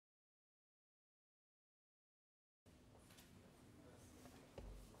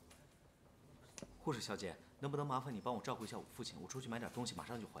护士小姐，能不能麻烦你帮我照顾一下我父亲？我出去买点东西，马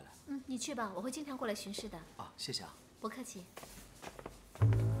上就回来。你去吧，我会经常过来巡视的。啊，谢谢啊。不客气。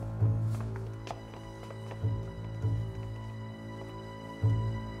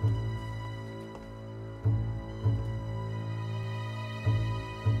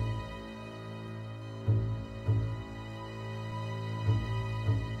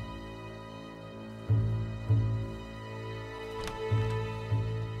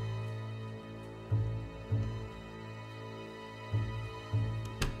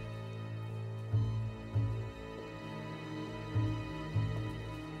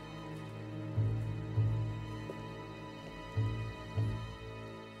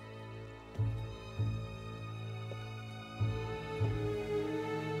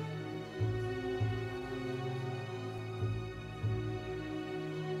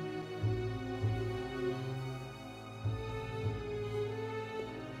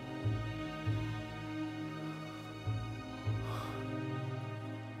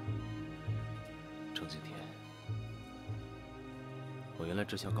我原来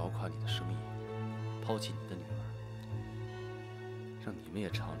只想搞垮你的生意，抛弃你的女儿，让你们也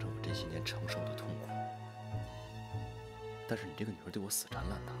尝尝我这些年承受的痛苦。但是你这个女儿对我死缠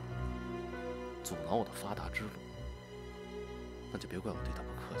烂打，阻挠我的发达之路，那就别怪我对她不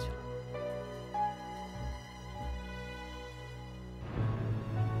客气了。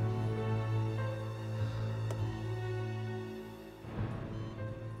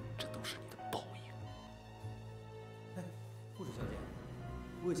这都是你的报应。哎，护士小姐。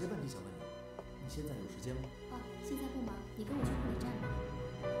 我有些问题想问你，你现在有时间吗？哦，现在不忙，你跟我去护理站吧。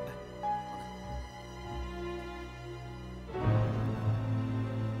哎，好的。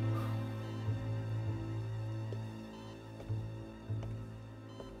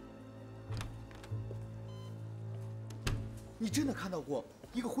你真的看到过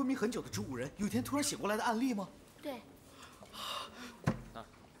一个昏迷很久的植物人，有一天突然醒过来的案例吗？对。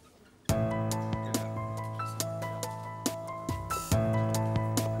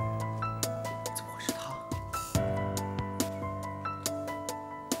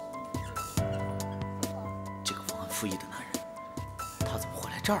 复议的男人，他怎么会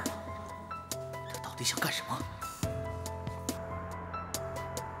来这儿了？他到底想干什么？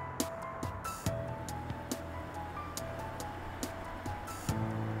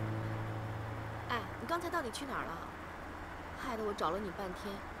哎，你刚才到底去哪儿了？害得我找了你半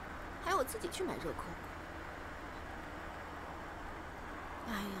天，还要我自己去买热扣。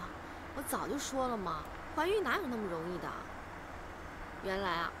哎呀，我早就说了嘛，怀孕哪有那么容易的？原来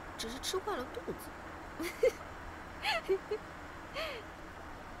啊，只是吃坏了肚子。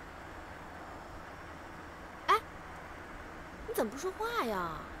哎，你怎么不说话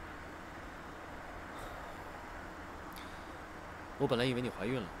呀？我本来以为你怀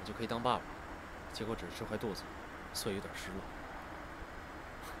孕了，我就可以当爸爸，结果只是吃坏肚子，所以有点失落。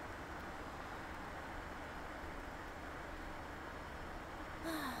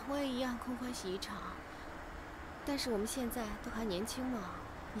我也一样空欢喜一场。但是我们现在都还年轻嘛，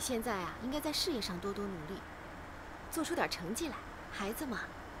你现在啊，应该在事业上多多努力。 做出点成绩来，孩子嘛，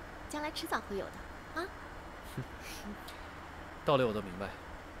将来迟早会有的啊。道理我都明白，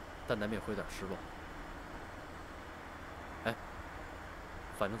但难免会有点失落。哎，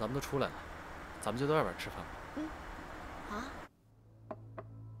反正咱们都出来了，咱们就在外边吃饭吧。嗯，好啊。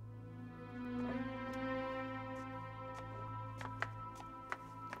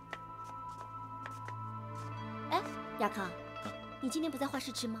哎，亚康，你今天不在画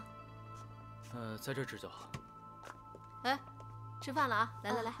室吃吗？在这吃就好。 哎，吃饭了啊！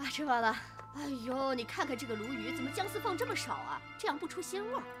来来来，吃饭了。哎呦，你看看这个鲈鱼，怎么姜丝放这么少啊？这样不出鲜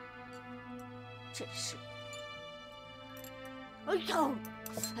味儿。真是。哎呦，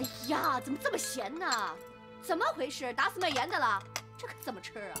哎呀，怎么这么咸呢？怎么回事？打死卖盐的了？这可怎么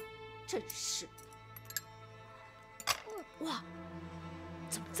吃啊？真是。哇，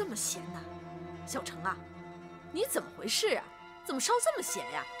怎么这么咸呢？小程啊，你怎么回事啊？怎么烧这么咸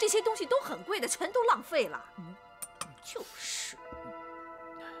呀？这些东西都很贵的，全都浪费了。就是。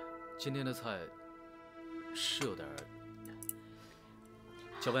今天的菜是有点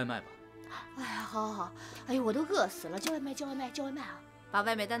叫外卖吧？哎呀，好好好。哎呦，我都饿死了，叫外卖，叫外卖，叫外卖啊！把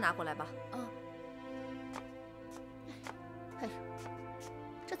外卖单拿过来吧。嗯。哎呦，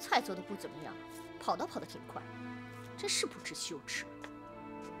这菜做的不怎么样，跑得挺快，真是不知羞耻。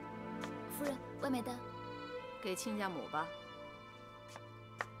夫人，外卖单。给亲家母吧。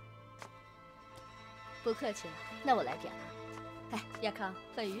 不客气了，那我来点了。哎，亚康，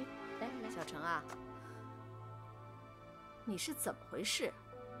饭鱼，来。小程啊，你是怎么回事？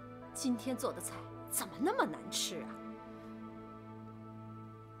今天做的菜怎么那么难吃啊？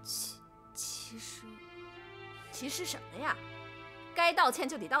请其实什么呀？该道歉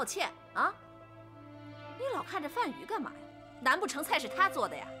就得道歉啊！你老看着范宇干嘛呀？难不成菜是他做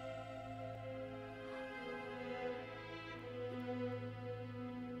的呀？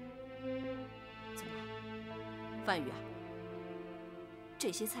怎么，范宇啊？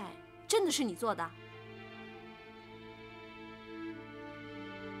这些菜真的是你做的？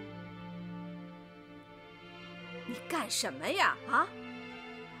你干什么呀？啊！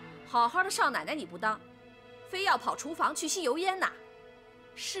好好的少奶奶你不当，非要跑厨房去吸油烟呐？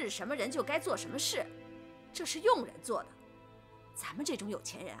是什么人就该做什么事，这是佣人做的。咱们这种有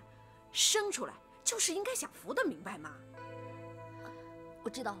钱人，生出来就是应该享福的，明白吗？我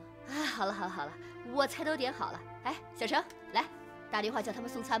知道了。哎，好了好了好了，我菜都点好了。哎，小程，来打电话叫他们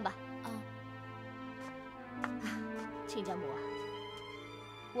送餐吧。亲家母啊，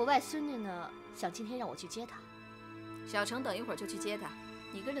我外孙女呢，想今天让我去接她。小程等一会儿就去接她，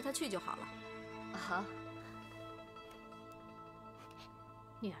你跟着她去就好了。好。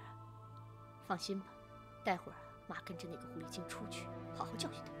女儿，放心吧，待会儿妈跟着那个狐狸精出去，好好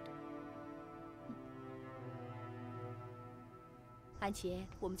教训她。安琪，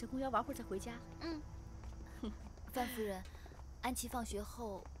我们在公园玩会儿再回家。范夫人，安琪放学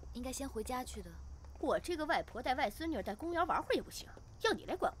后应该先回家去的。我这个外婆带外孙女在公园玩会儿也不行，要你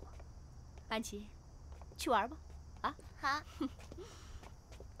来管我。安琪，去玩吧。啊，好。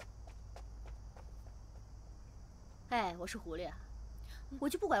哎，我是狐狸啊，我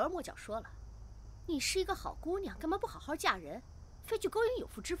就不拐弯抹角说了，你是一个好姑娘，干嘛不好好嫁人，非去勾引有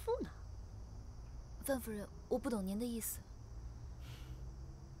妇之夫呢？范夫人，我不懂您的意思。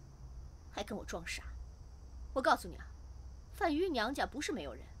还跟我装傻！我告诉你啊，范于娘家不是没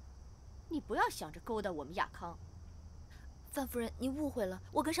有人，你不要想着勾搭我们亚康。范夫人，您误会了，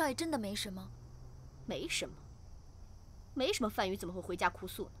我跟少爷真的没什么。没什么？没什么，范于怎么会回家哭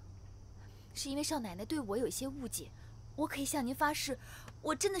诉呢？是因为少奶奶对我有一些误解，我可以向您发誓，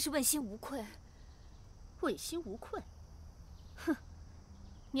我真的是问心无愧。问心无愧？哼！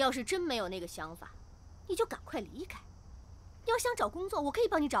你要是真没有那个想法，你就赶快离开。你要想找工作，我可以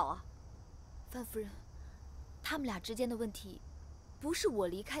帮你找啊。范夫人，他们俩之间的问题，不是我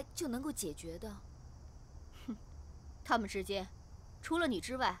离开就能够解决的。哼，他们之间，除了你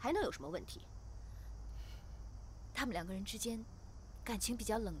之外，还能有什么问题？他们两个人之间，感情比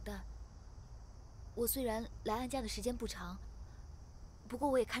较冷淡。我虽然来安家的时间不长，不过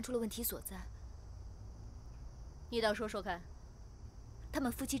我也看出了问题所在。你倒说说看。他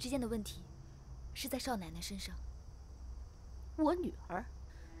们夫妻之间的问题，是在少奶奶身上。我女儿。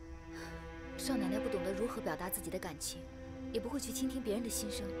少奶奶不懂得如何表达自己的感情，也不会去倾听别人的心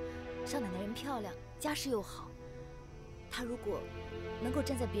声。少奶奶人漂亮，家世又好，她如果能够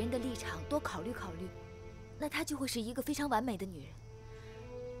站在别人的立场多考虑考虑，那她就会是一个非常完美的女人。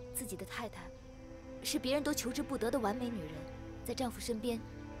自己的太太是别人都求之不得的完美女人，在丈夫身边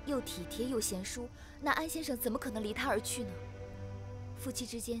又体贴又贤淑，那安先生怎么可能离她而去呢？夫妻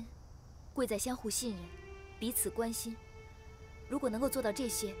之间贵在相互信任，彼此关心。如果能够做到这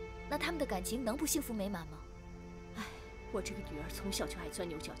些，那他们的感情能不幸福美满吗？哎，我这个女儿从小就爱钻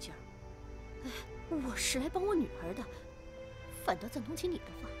牛角尖儿。哎，我是来帮我女儿的，反倒赞同起你的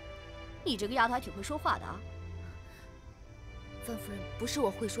话。你这个丫头还挺会说话的啊。范夫人，不是我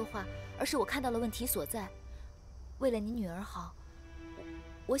会说话，而是我看到了问题所在。为了你女儿好，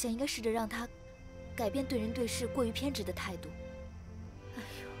我想应该试着让她改变对人对事过于偏执的态度。哎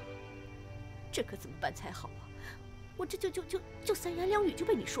呦，这可怎么办才好啊？我这就三言两语就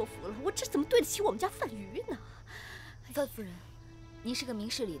被你说服了，我这怎么对得起我们家范瑜呢？范夫人，您是个明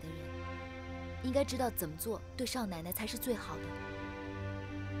事理的人，应该知道怎么做对少奶奶才是最好的。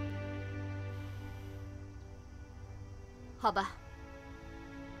好吧，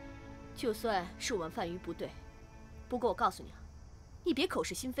就算是我们范瑜不对，不过我告诉你啊，你别口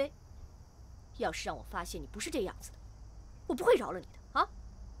是心非。要是让我发现你不是这样子的，我不会饶了你的啊！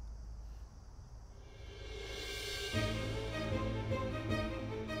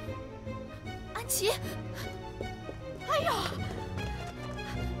安琪，哎呦，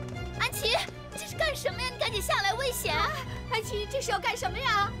安琪，这是干什么呀？你赶紧下来，危险！安琪，这是要干什么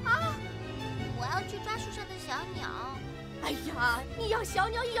呀？啊！我要去抓树上的小鸟。哎呀，你要小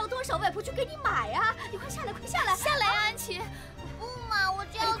鸟也要多少，外婆去给你买呀！你快下来，快下来！下来啊，安琪！不嘛，我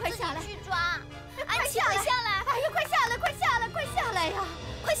就要自己去抓。安琪，快下来！哎呀，快下来，快下来，快下来呀！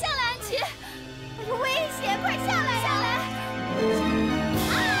快下来，安琪！哎呦，危险！快下来呀！下来！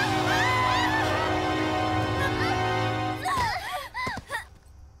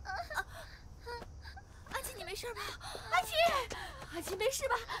安琪，你没事吧？安琪，安琪没事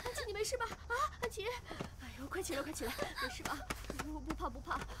吧？安琪，你没事吧？啊，安琪！哎快起来，快起来，没事吧？不怕，不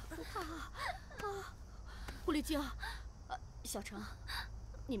怕啊！狐狸精，小程，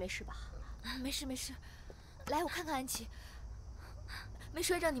你没事吧？没事没事，来，我看看安琪，没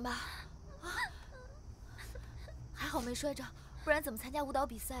摔着你吧？啊，还好没摔着，不然怎么参加舞蹈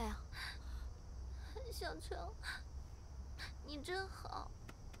比赛啊？小程，你真好。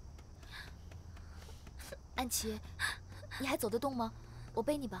安琪，你还走得动吗？我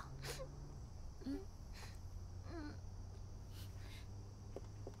背你吧。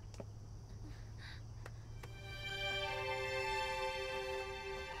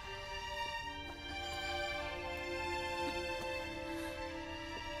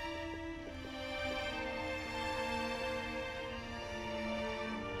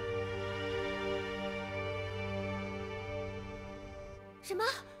什么？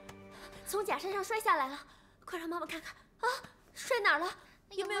从假山上摔下来了！快让妈妈看看啊！摔哪儿了？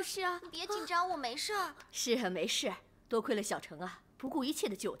有没有事啊？你别紧张，我没事儿。是啊，没事。多亏了小程啊，不顾一切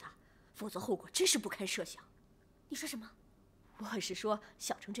的救他，否则后果真是不堪设想。你说什么？我是说，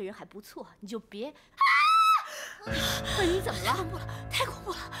小程这人还不错，你就别……范宇，你怎么了？太恐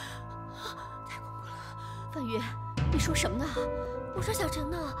怖了！太恐怖了！范宇，你说什么呢？我说小程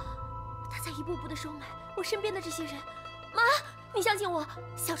呢？他在一步步的收买我身边的这些人。妈，你相信我，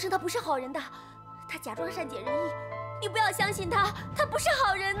小程他不是好人的，他假装善解人意，你不要相信他，他不是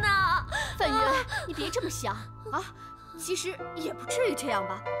好人呐。范宇，你别这么想啊，其实也不至于这样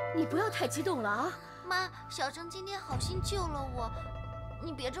吧，你不要太激动了啊。妈，小程今天好心救了我，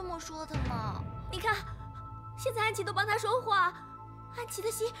你别这么说他嘛。你看，现在安琪都帮他说话，安琪的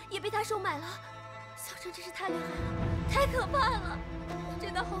心也被他收买了。小程真是太厉害了，太可怕了，我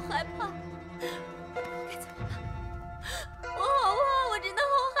真的好害怕，该怎么办？我好怕，我真的好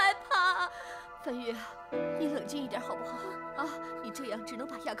害怕。范宇，你冷静一点好不好？啊，你这样只能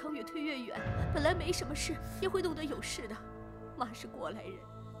把亚康越推越远。本来没什么事，也会弄得有事的。妈是过来人，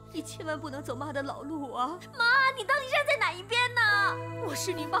你千万不能走妈的老路啊！妈，你到底站在哪一边呢？我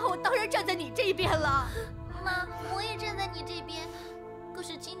是你妈，我当然站在你这边了。妈，我也站在你这边。可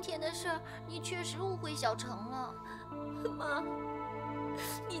是今天的事儿，你确实误会小程了。妈，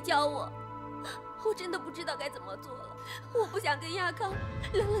你教我。我真的不知道该怎么做了，我不想跟亚康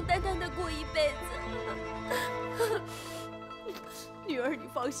冷冷淡淡的过一辈子。女儿，你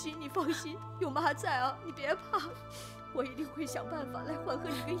放心，你放心，有妈在啊，你别怕，我一定会想办法来缓和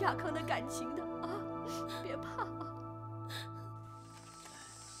你跟亚康的感情的啊，别怕啊。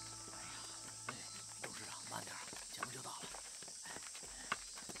董事长，慢点，前面就到了。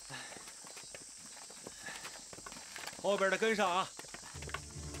后边的跟上啊！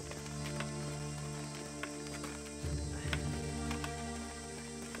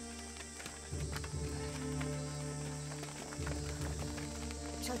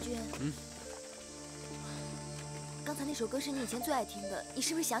少君，刚才那首歌是你以前最爱听的，你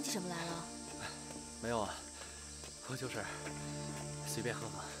是不是想起什么来了？没有啊，我就是随便哼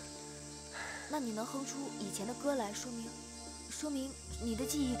哼。那你能哼出以前的歌来，说明你的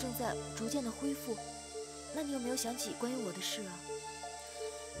记忆正在逐渐的恢复。那你有没有想起关于我的事啊？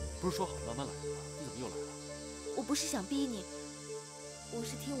不是说好慢慢来的吗？你怎么又来了？我不是想逼你，我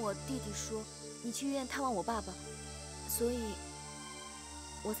是听我弟弟说你去医院探望我爸爸，所以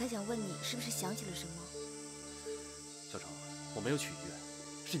我才想问你是不是想起了什么。小程，我没有去医院，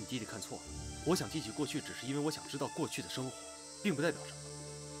是你弟弟看错了。我想记起过去，只是因为我想知道过去的生活，并不代表什么。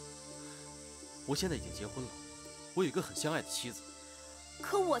我现在已经结婚了，我有一个很相爱的妻子。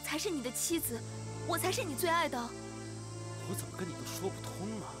可我才是你的妻子，我才是你最爱的。我怎么跟你都说不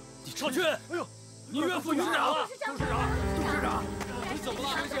通呢？你少君，哎呦，你岳父局长啊！董事长，董事长，你怎么了？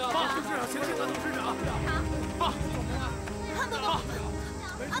醒醒啊！董事长，醒醒啊！董事长，爸，安伯伯，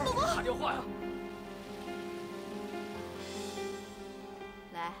安伯伯，打电话呀！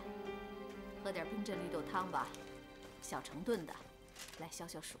来，喝点冰镇绿豆汤吧，小程炖的，来消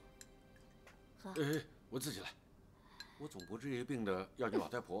消暑。喝。哎，我自己来。我总不至于病的要你老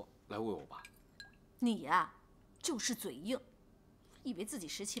太婆来喂我吧？你呀，就是嘴硬，以为自己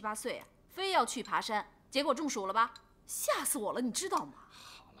17、18岁啊，非要去爬山，结果中暑了吧？吓死我了，你知道吗？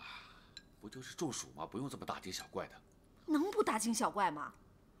好了，不就是中暑吗？不用这么大惊小怪的。能不大惊小怪吗？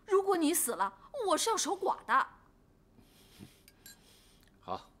如果你死了，我是要守寡的。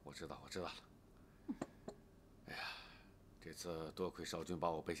好，我知道了。哎呀，这次多亏少君把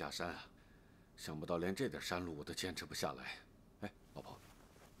我背下山啊，想不到连这点山路我都坚持不下来。哎，老婆，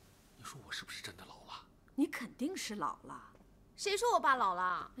你说我是不是真的老了？你肯定是老了。谁说我爸老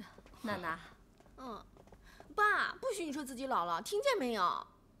了？娜娜，爸，不许你说自己老了，听见没有？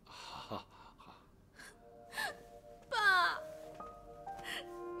好。爸，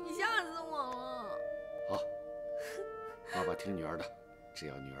你吓死我了。好。听女儿的，只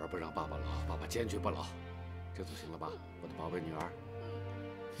要女儿不让爸爸老，爸爸坚决不老。这总行了吧，我的宝贝女儿？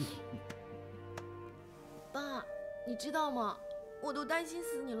爸，你知道吗？我都担心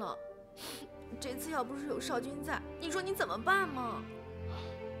死你了。这次要不是有少君在，你说你怎么办嘛？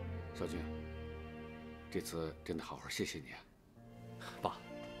少君，这次真的好好谢谢你啊。爸，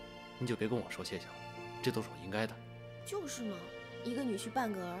你就别跟我说谢谢了，这都是我应该的。就是嘛，一个女婿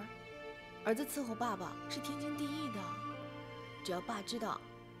半个儿，儿子伺候爸爸是天经地义的。只要爸知道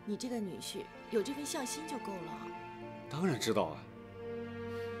你这个女婿有这份孝心就够了。当然知道啊。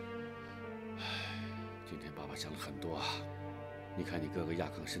今天爸爸想了很多啊。你看你哥哥亚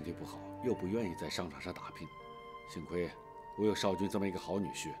康身体不好，又不愿意在商场上打拼，幸亏我有少君这么一个好女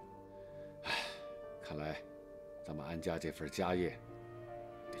婿。看来咱们安家这份家业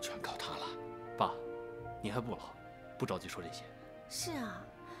得全靠他了。爸，你还不老，不着急说这些。是啊，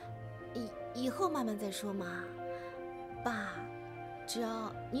以后慢慢再说嘛。爸，只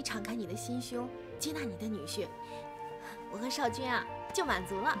要你敞开你的心胸，接纳你的女婿，我和少君啊就满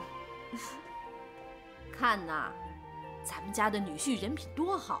足了。看呐，咱们家的女婿人品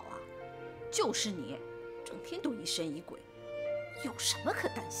多好啊，就是你，整天都疑神疑鬼，有什么可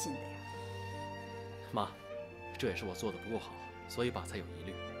担心的呀？妈，这也是我做的不够好，所以爸才有疑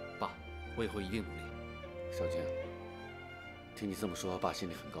虑。爸，我以后一定努力。少君，听你这么说，爸心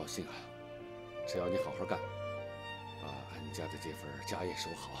里很高兴啊。只要你好好干，把安家的这份家业守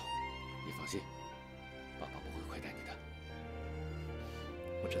好，你放心，爸爸不会亏待你的。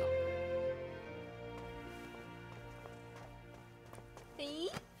我知道。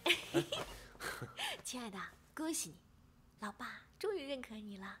亲爱的，恭喜你，老爸终于认可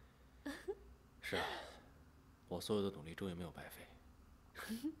你了。是啊，我所有的努力终于没有白费。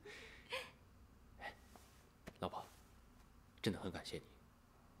老婆，真的很感谢你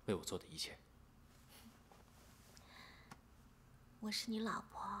为我做的一切。我是你老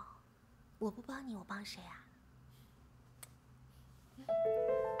婆，我不帮你，我帮谁啊？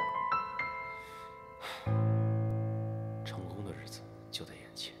成功的日子就在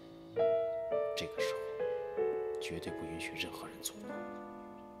眼前，这个时候绝对不允许任何人阻挠。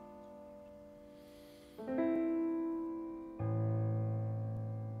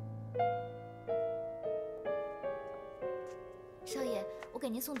少爷，我给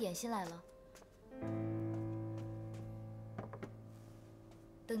您送点心来了。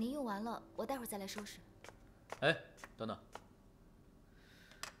等您用完了，我待会儿再来收拾。哎，等等，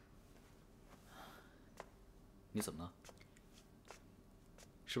你怎么了？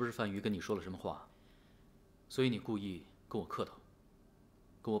是不是范瑜跟你说了什么话，所以你故意跟我客套，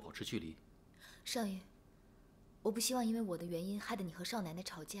跟我保持距离？少爷，我不希望因为我的原因害得你和少奶奶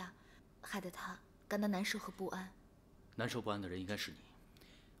吵架，害得她感到难受和不安。难受不安的人应该是你。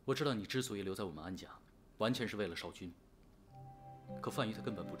我知道你之所以留在我们安家，完全是为了少君。可范瑜他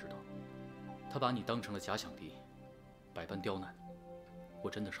根本不知道，他把你当成了假想敌，百般刁难。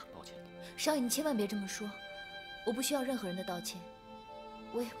我真的是很抱歉。少爷，你千万别这么说，我不需要任何人的道歉，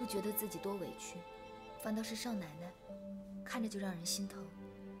我也不觉得自己多委屈，反倒是少奶奶，看着就让人心疼。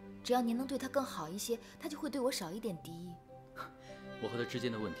只要您能对她更好一些，她就会对我少一点敌意。我和她之间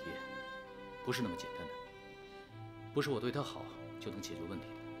的问题，不是那么简单的，不是我对她好就能解决问题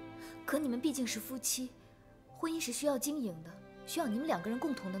的。可你们毕竟是夫妻，婚姻是需要经营的，需要你们两个人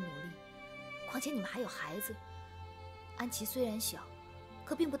共同的努力。况且你们还有孩子，安琪虽然小，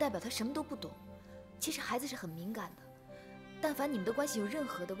可并不代表她什么都不懂。其实孩子是很敏感的，但凡你们的关系有任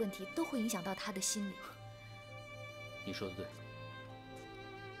何的问题，都会影响到她的心理。你说的对，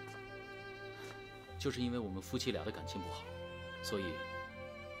就是因为我们夫妻俩的感情不好，所以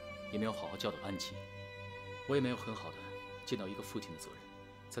也没有好好教导安琪，我也没有很好的尽到一个父亲的责任，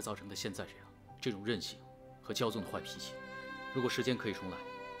才造成她现在这种任性和骄纵的坏脾气。如果时间可以重来，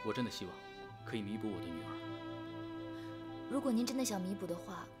我真的希望可以弥补我的女儿。如果您真的想弥补的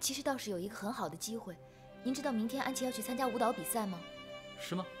话，其实倒是有一个很好的机会。您知道明天安琪要去参加舞蹈比赛吗？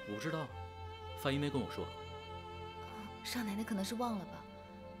是吗？我不知道，范瑜没跟我说。少奶奶可能是忘了吧，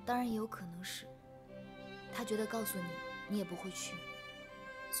当然也有可能是她觉得告诉你，你也不会去，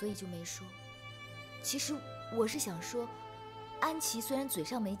所以就没说。其实我是想说，安琪虽然嘴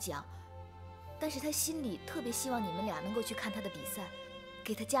上没讲，但是她心里特别希望你们俩能够去看她的比赛，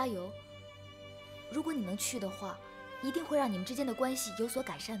给她加油。如果你能去的话，一定会让你们之间的关系有所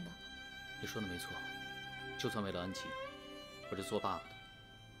改善的。你说的没错，就算为了安琪，我这做爸爸的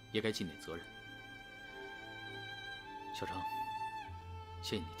也该尽点责任。小程，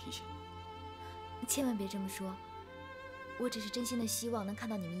谢谢你提醒。千万别这么说，我只是真心的希望能看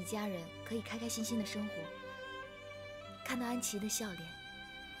到你们一家人可以开开心心的生活，看到安琪的笑脸。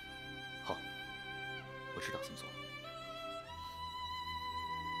好，我知道怎么做。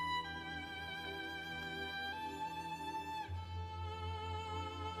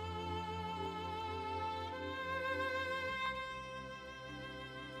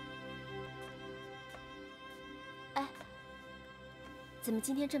哎，怎么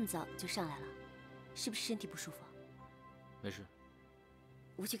今天这么早就上来了？是不是身体不舒服？没事。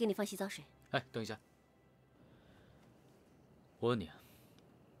我去给你放洗澡水。哎，等一下。我问你，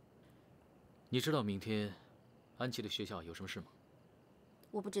你知道明天安琪的学校有什么事吗？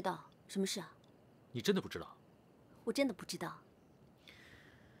我不知道，什么事啊？你真的不知道？我真的不知道。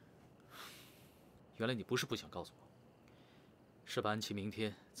原来你不是不想告诉我，是把安琪明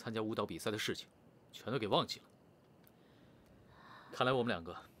天参加舞蹈比赛的事情全都给忘记了。看来我们两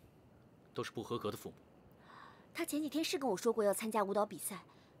个都是不合格的父母。他前几天是跟我说过要参加舞蹈比赛，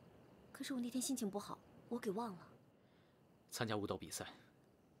可是我那天心情不好，我给忘了。参加舞蹈比赛，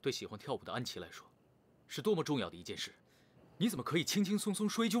对喜欢跳舞的安琪来说，是多么重要的一件事。你怎么可以轻轻松松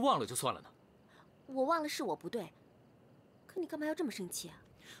说一句忘了就算了呢？我忘了是我不对，可你干嘛要这么生气啊？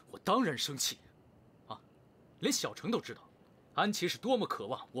我当然生气，啊，连小程都知道，安琪是多么渴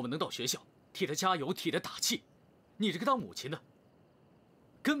望我们能到学校替她加油，替她打气。你这个当母亲的，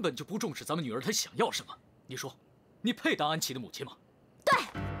根本就不重视咱们女儿她想要什么。你说，你配当安琪的母亲吗？对，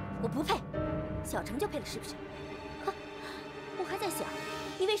我不配，小程就配了，是不是？哼，我还在想，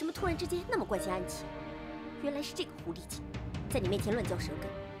你为什么突然之间那么关心安琪？原来是这个狐狸精，在你面前乱嚼舌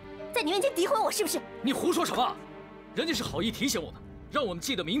根，在你面前诋毁我，是不是？你胡说什么？人家是好意提醒我们，让我们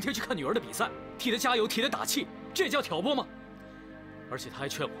记得明天去看女儿的比赛，替她加油，替她打气，这叫挑拨吗？而且他还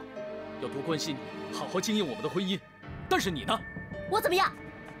劝我要多关心你，好好经营我们的婚姻。但是你呢？我怎么样？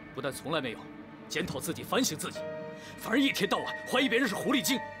不但从来没有检讨自己、反省自己，反而一天到晚怀疑别人是狐狸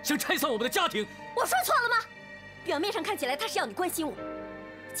精，想拆散我们的家庭。我说错了吗？表面上看起来他是要你关心我，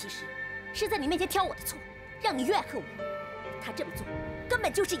其实是在你面前挑我的错，让你怨恨我。他这么做根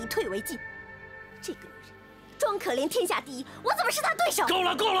本就是以退为进。这个女人装可怜天下第一，我怎么是她对手？够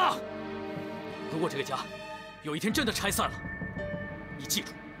了，够了！如果这个家有一天真的拆散了，你记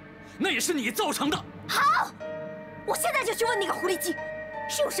住，那也是你造成的。好，我现在就去问那个狐狸精，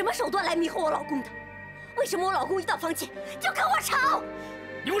是用什么手段来迷惑我老公的？为什么我老公一到房前就跟我吵？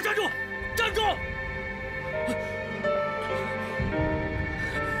你给我站住！站住！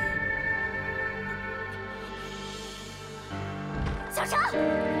小程，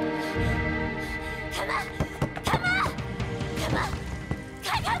开门！开门！开门！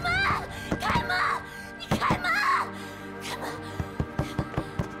开门！开门！你开门！开门！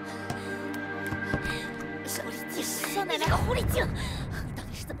小李济世，少奶奶，你这个狐狸精，你到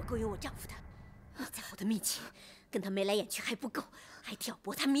底是怎么勾引我丈夫的？你在我的面前跟他眉来眼去还不够，还挑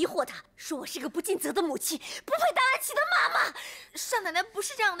拨他、迷惑他，说我是个不尽责的母亲，不配当安琪的妈妈。少奶奶不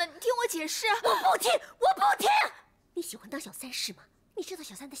是这样的，你听我解释。我不听，我不听！你喜欢当小三是吗？你知道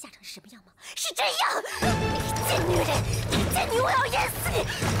小三的下场是什么样吗？是这样！你个贱女人，你个贱女，我要淹死你！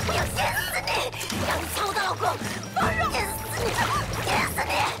我要淹死你！让你抢我的老公！放手！淹死你！淹死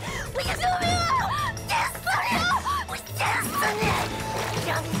你！我要救命啊！淹死你！我淹死你！让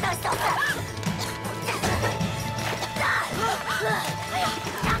你当小三！哎呀，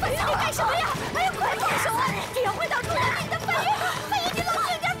范云，你干什么呀？哎呀，快放手啊！这样会导致我命的，范云！范云，你冷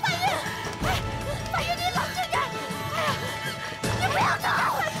静点！范云！哎，范云，你冷静点！哎呀，你不要走！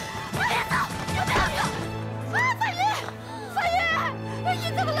别走！你不要走！啊，范云！范云，你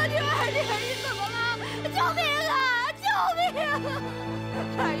怎么了，女儿？你怎么了？救命啊！救命啊！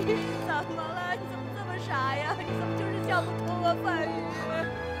范云，你怎么了？你怎么这么傻呀？你怎么就是想不通啊，范云？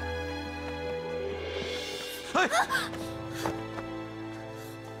哎！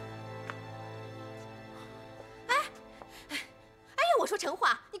我说陈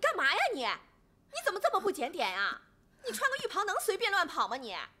华，你干嘛呀你？你怎么这么不检点啊？你穿个浴袍能随便乱跑吗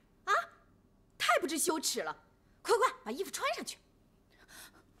你？啊，太不知羞耻了！快快把衣服穿上去！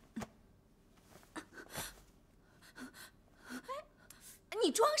哎，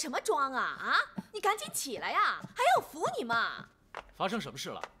你装什么装啊？啊，你赶紧起来呀！还要扶你吗？发生什么事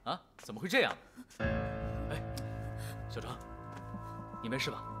了啊？怎么会这样？哎，小程，你没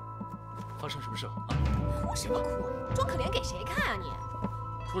事吧？发生什么事了啊？哭什么哭？装可怜给谁看啊你？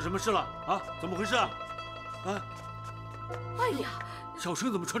出什么事了啊？怎么回事啊？啊！哎呀，小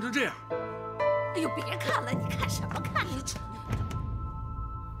程怎么穿成这样？哎呦，别看了，你看什么看？你蠢！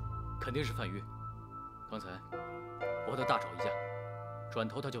肯定是范玉。刚才我和他大吵一架，转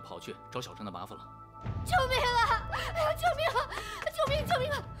头他就跑去找小程的麻烦了。救命啊！哎呀，救命啊！救命！救命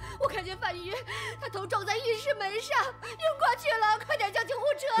啊！我看见范云，他头撞在浴室门上，晕过去了，快点叫救护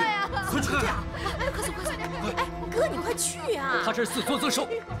车呀！快去看！哎，快走快走！哎，哥，你快去呀！他这是自作自受。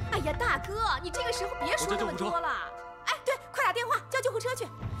哎呀，大哥，你这个时候别说那么多了。哎，对，快打电话叫救护车去。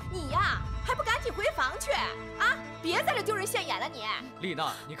你呀，还不赶紧回房去啊！别在这丢人现眼了你。丽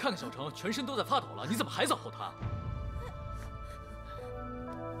娜，你看看小程，全身都在发抖了，你怎么还在吼他？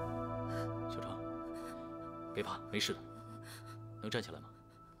小程，别怕，没事的。能站起来吗？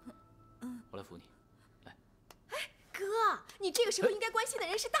我来扶你。来。哎，哥，你这个时候应该关心的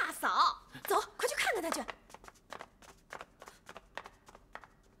人是大嫂。走，快去看看她去。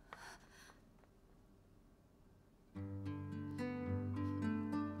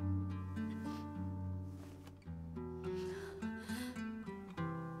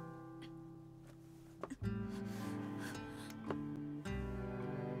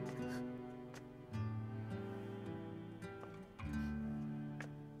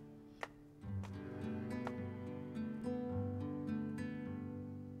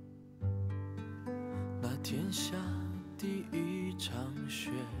天下第一场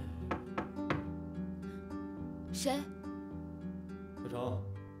雪。谁？小程，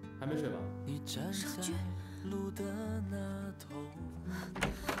还没睡吧？你站在路的那头。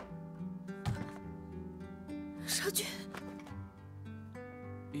少君，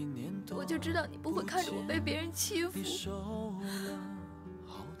我就知道你不会看着我被别人欺负，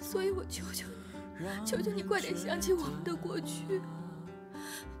所以我求求你，求求你快点想起我们的过去。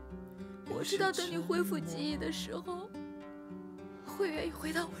我知道等你恢复记忆的时候，会愿意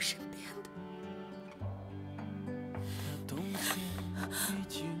回到我身边的。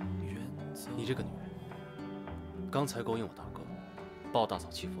你这个女人，刚才勾引我大哥，把我大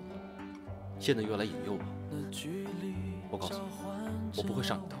嫂欺负了，现在又来引诱我。我告诉你，我不会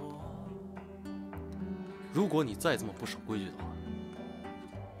上你当。如果你再这么不守规矩的话，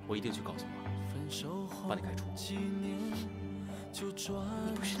我一定去告诉妈，把你开除。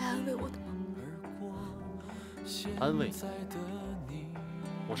你不是来安慰我的吗？安慰你？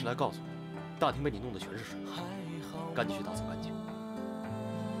我是来告诉你，大厅被你弄的全是水，赶紧去打扫干净。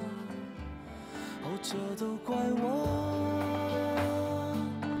这都怪我，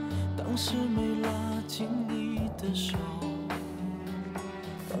当时没拉紧你的手，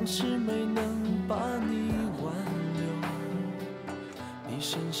当时没能把你挽留，你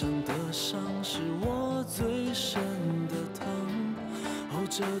身上的伤是我最深的疼。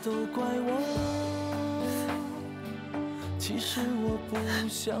这都怪我，其实我不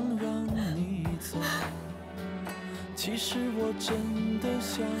想让你走，其实我真的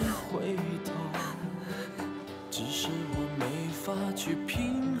想回头，只是我没法去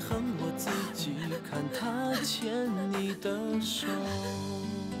平衡我自己，看他牵你的手。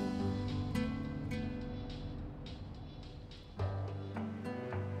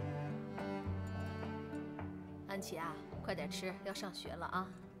安琪啊，快点吃，要上学了啊。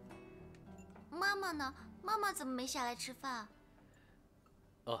妈妈呢？妈妈怎么没下来吃饭？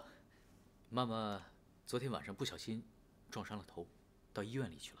哦，妈妈昨天晚上不小心撞伤了头，到医院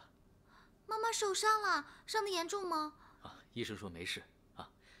里去了。妈妈受伤了，伤得严重吗？啊，医生说没事啊，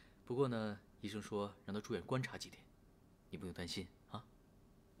不过呢，医生说让她住院观察几天，你不用担心啊。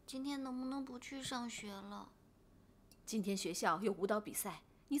今天能不能不去上学了？今天学校有舞蹈比赛，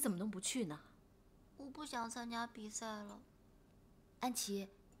你怎么能不去呢？我不想参加比赛了。安琪，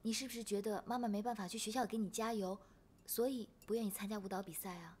你是不是觉得妈妈没办法去学校给你加油，所以不愿意参加舞蹈比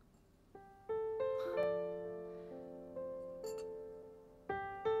赛啊？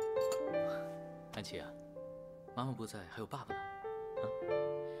安琪啊，妈妈不在，还有爸爸呢，啊，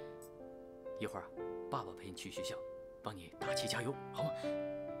一会儿爸爸陪你去学校，帮你打气加油，好吗？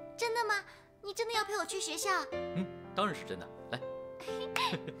真的吗？你真的要陪我去学校？嗯，当然是真的。来，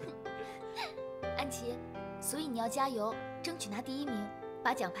安琪，所以你要加油，争取拿第1名，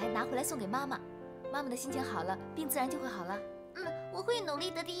把奖牌拿回来送给妈妈。妈妈的心情好了，病自然就会好了。嗯，我会努力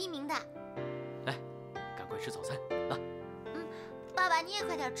得第1名的。来，赶快吃早餐啊！爸爸，你也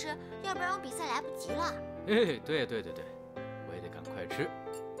快点吃，要不然我比赛来不及了。哎，对，我也得赶快吃。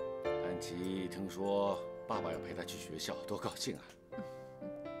安琪听说爸爸要陪她去学校，多高兴啊！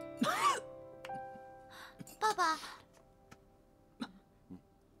爸爸，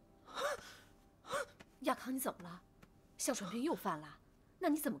亚康，你怎么了？哮喘病又犯了？那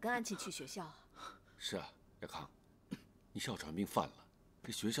你怎么跟安琪去学校啊？是啊，亚康，你哮喘病犯了，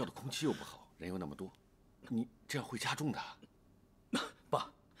这学校的空气又不好，人又那么多，你这样会加重的。爸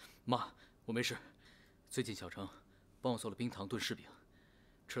妈，我没事。最近小程帮我做了冰糖炖柿饼，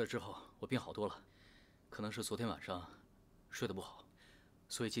吃了之后我病好多了，可能是昨天晚上睡得不好，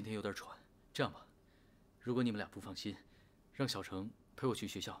所以今天有点喘。这样吧，如果你们俩不放心，让小程陪我去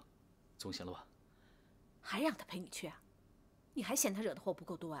学校，总行了吧？还让他陪你去啊？你还嫌他惹的祸不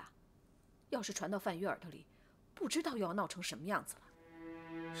够多啊？要是传到范宇耳朵里，不知道又要闹成什么样子了。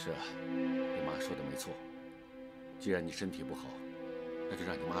是啊，你妈说的没错。既然你身体不好，那就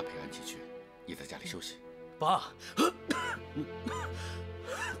让你妈陪安琪去，你在家里休息。爸，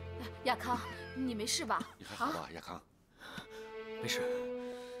亚康，你没事吧？你还好吧，亚康？没事。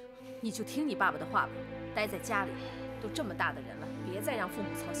你就听你爸爸的话吧，待在家里，都这么大的人了，别再让父母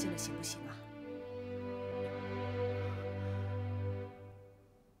操心了，行不行啊？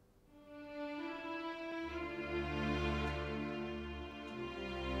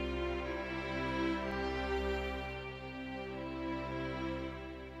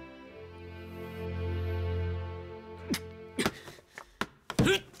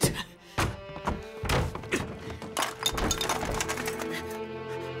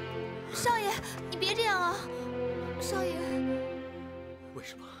少爷，你别这样啊！少爷，为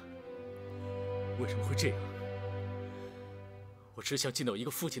什么？为什么会这样？我只想尽到一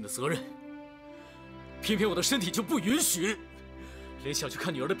个父亲的责任，偏偏我的身体就不允许，连想去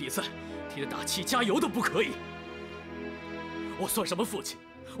看女儿的比赛，替她打气加油都不可以。我算什么父亲？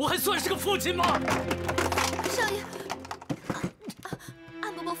我还算是个父亲吗？少爷，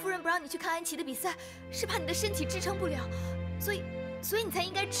安伯伯夫人不让你去看安琪的比赛，是怕你的身体支撑不了，所以你才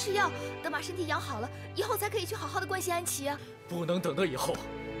应该吃药，等把身体养好了，以后才可以去好好的关心安琪啊。不能等到以后，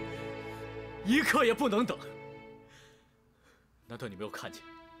一刻也不能等。难道你没有看见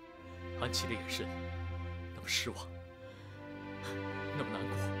安琪的眼神那么失望，那么难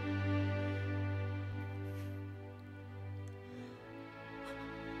过？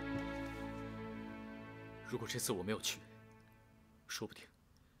如果这次我没有去，说不定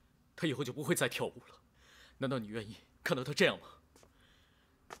她以后就不会再跳舞了。难道你愿意看到她这样吗？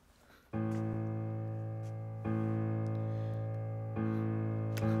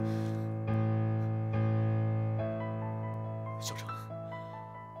小程，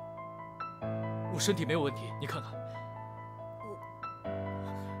我身体没有问题，你看看。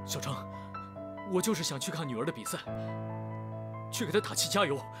小程，我就是想去看女儿的比赛，去给她打气加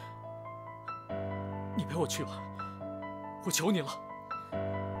油。你陪我去吧，我求你了，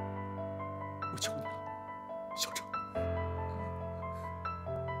我求你了，小程。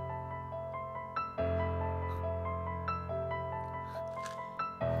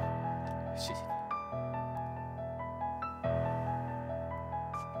谢谢你。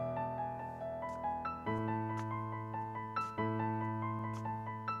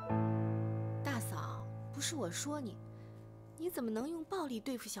大嫂，不是我说你，你怎么能用暴力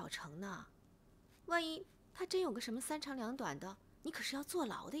对付小程呢？万一他真有个什么三长两短的，你可是要坐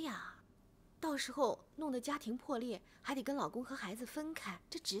牢的呀！到时候弄得家庭破裂，还得跟老公和孩子分开，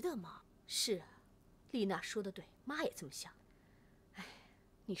这值得吗？是啊，丽娜说的对，妈也这么想。哎，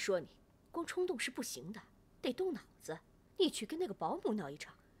你说你光冲动是不行的，得动脑子。你去跟那个保姆闹一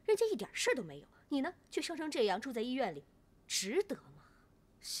场，人家一点事儿都没有，你呢却伤成这样，住在医院里，值得吗？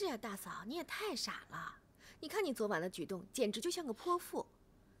是啊，大嫂，你也太傻了！你看你昨晚的举动，简直就像个泼妇。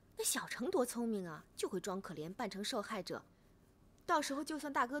那小程多聪明啊，就会装可怜，扮成受害者。到时候就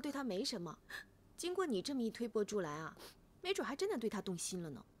算大哥对他没什么，经过你这么一推波助澜啊，没准还真的对他动心了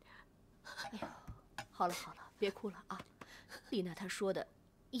呢。哎呦，好了好了，别哭了啊！丽娜她说的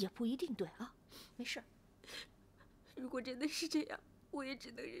也不一定对啊，没事儿。如果真的是这样，我也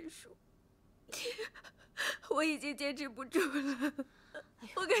只能认输。我已经坚持不住了，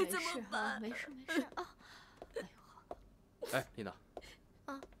我该怎么办？没事没事啊。哎呦，好。哎，丽娜。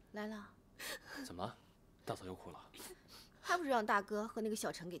啊，来了。怎么了？大嫂又哭了？还不是让大哥和那个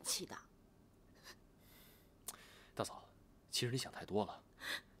小程给气的。大嫂，其实你想太多了。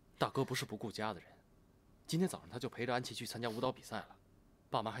大哥不是不顾家的人，今天早上他就陪着安琪去参加舞蹈比赛了，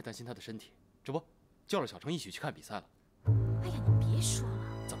爸妈还担心他的身体，这不叫了小程一起去看比赛了。哎呀，你别说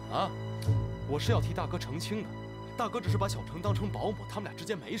了。怎么了？我是要替大哥澄清的，大哥只是把小程当成保姆，他们俩之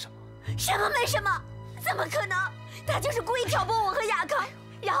间没什么。什么没什么？怎么可能？他就是故意挑拨我和亚康，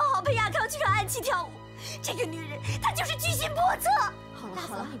然后好陪亚康去让安琪跳舞。这个女人，她就是居心叵测。好了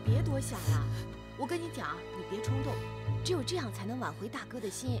好了，你别多想了。我跟你讲，你别冲动，只有这样才能挽回大哥的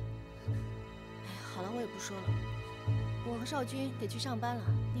心。哎呀，好了，我也不说了，我和少军得去上班了，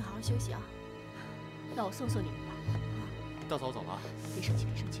你好好休息啊。那我送送你们吧。大嫂走了。别生气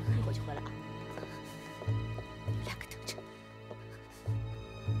别生气，一会儿就回来啊。两个等着。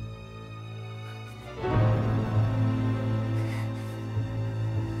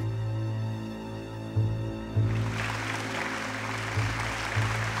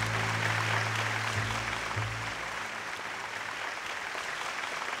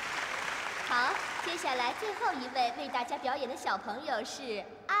好，接下来最后一位为大家表演的小朋友是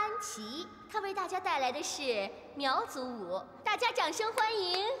安琪，她为大家带来的是苗族舞，大家掌声欢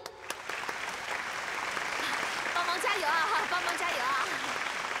迎！帮忙加油啊！帮忙加油啊！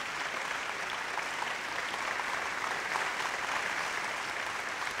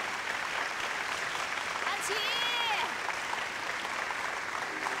安琪。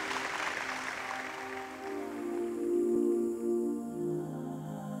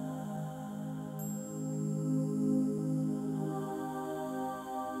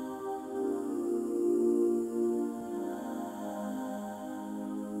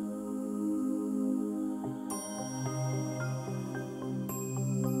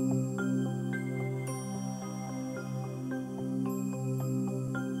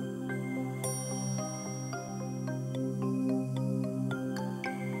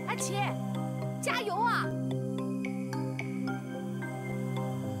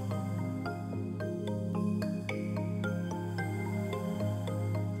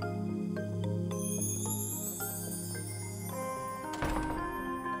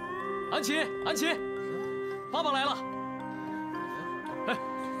安琪，安琪，爸爸来了。哎，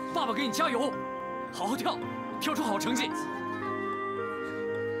爸爸给你加油，好好跳，跳出好成绩。好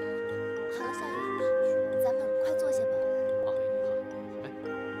了，少爷，咱们快坐下吧。啊，好。哎，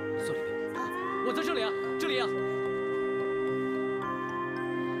坐里面。啊，我在这里啊，这里啊。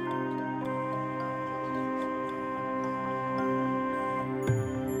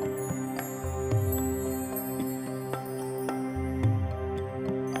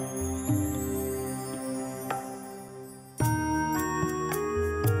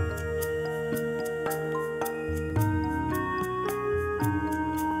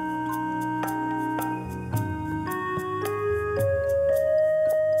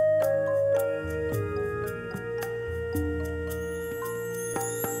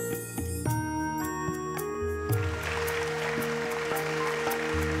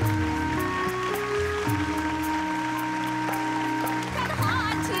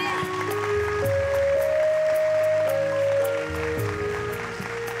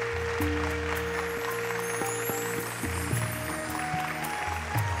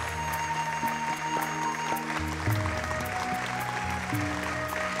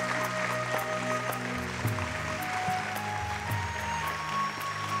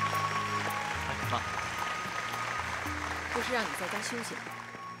 不是让你在家休息吗？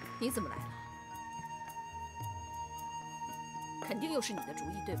你怎么来了？肯定又是你的主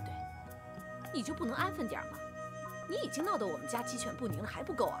意，对不对？你就不能安分点吗？你已经闹得我们家鸡犬不宁了，还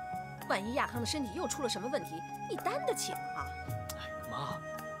不够啊？万一亚康的身体又出了什么问题，你担得起吗？哎，妈，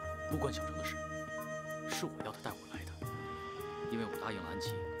不关小程的事，是我要他带我来的，因为我答应了安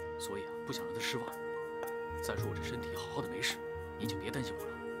琪，所以不想让他失望。再说我这身体好好的没事，你就别担心我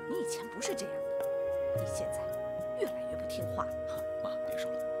了。你以前不是这样的，你现在越来越不听话了。妈，别说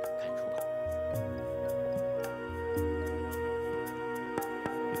了，赶紧说吧。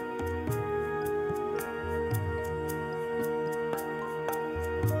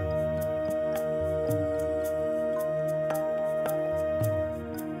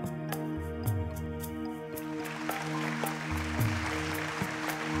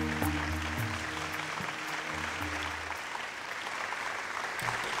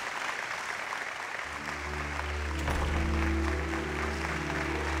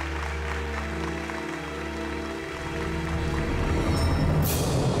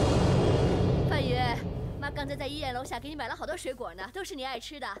 刚才在医院楼下给你买了好多水果呢，都是你爱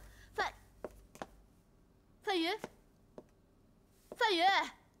吃的。范云，范云，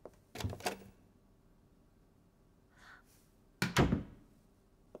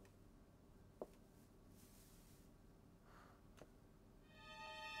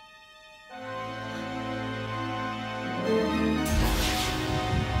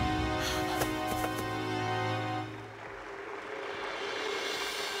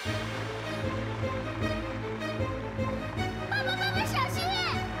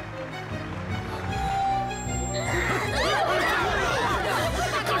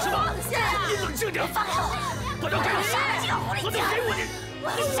放开我！我都给我杀了这个狐狸精！我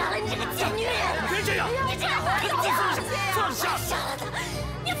给杀了你这个贱女人！别这样！你这个狐狸精！放下！杀了他！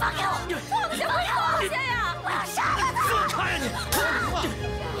你放开我！放开我！放下呀！我要杀了他！放开呀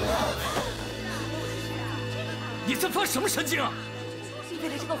你！你在发什么神经啊？你为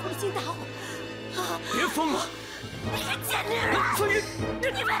了这个狐狸精打我！别疯了！你个贱女人！范云，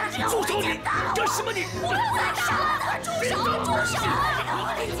你为了这个狐狸精打我！干什么你？我要杀了他！住手！住手！这个狐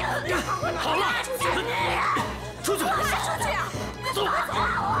狸精！好了，出去！出去！走！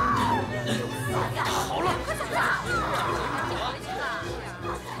好了。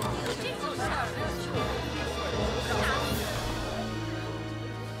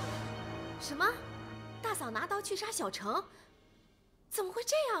什么？大嫂拿刀去杀小程？怎么会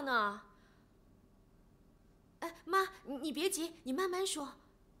这样呢？哎，妈，你别急，你慢慢说。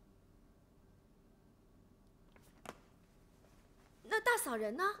那大嫂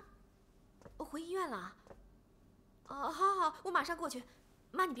人呢？回医院了。哦，好，我马上过去。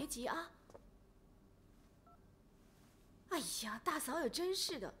妈，你别急啊。哎呀，大嫂也真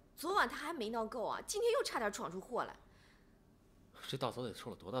是的，昨晚她还没闹够啊，今天又差点闯出祸来。这大嫂得受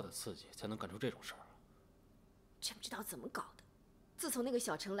了多大的刺激，才能干出这种事儿啊？真不知道怎么搞的。自从那个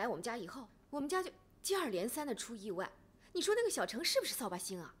小程来我们家以后，我们家就接二连三的出意外。你说那个小程是不是扫把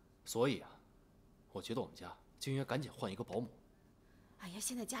星啊？所以啊，我觉得我们家就应该赶紧换一个保姆。哎呀，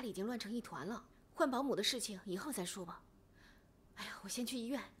现在家里已经乱成一团了，换保姆的事情以后再说吧。哎呀，我先去医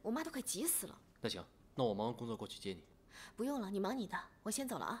院，我妈都快急死了。那行，那我忙完工作过去接你。不用了，你忙你的，我先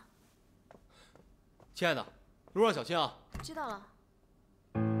走了啊。亲爱的，路上小心啊。知道了。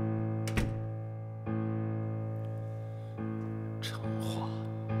程樺，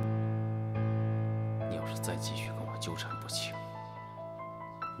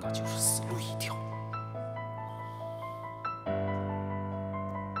那就是死路一条。